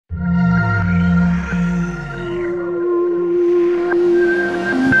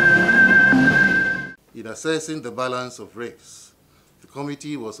assessing the balance of risks, the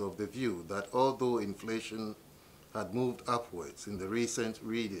committee was of the view that although inflation had moved upwards in the recent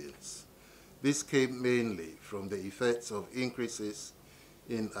readings, this came mainly from the effects of increases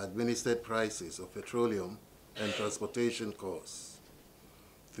in administered prices of petroleum and transportation costs.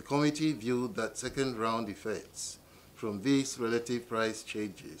 The committee viewed that second-round effects from these relative price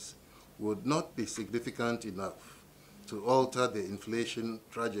changes would not be significant enough to alter the inflation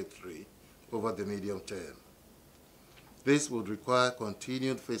trajectory over the medium term. This would require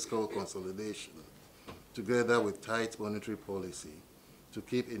continued fiscal consolidation together with tight monetary policy to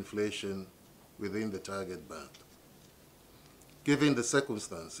keep inflation within the target band. Given the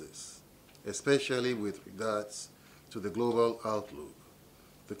circumstances, especially with regards to the global outlook,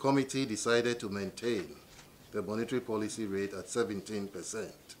 the committee decided to maintain the monetary policy rate at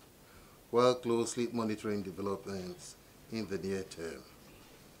 17%, while closely monitoring developments in the near term.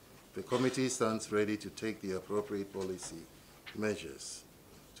 The committee stands ready to take the appropriate policy measures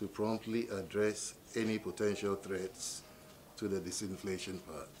to promptly address any potential threats to the disinflation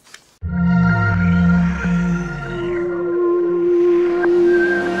path.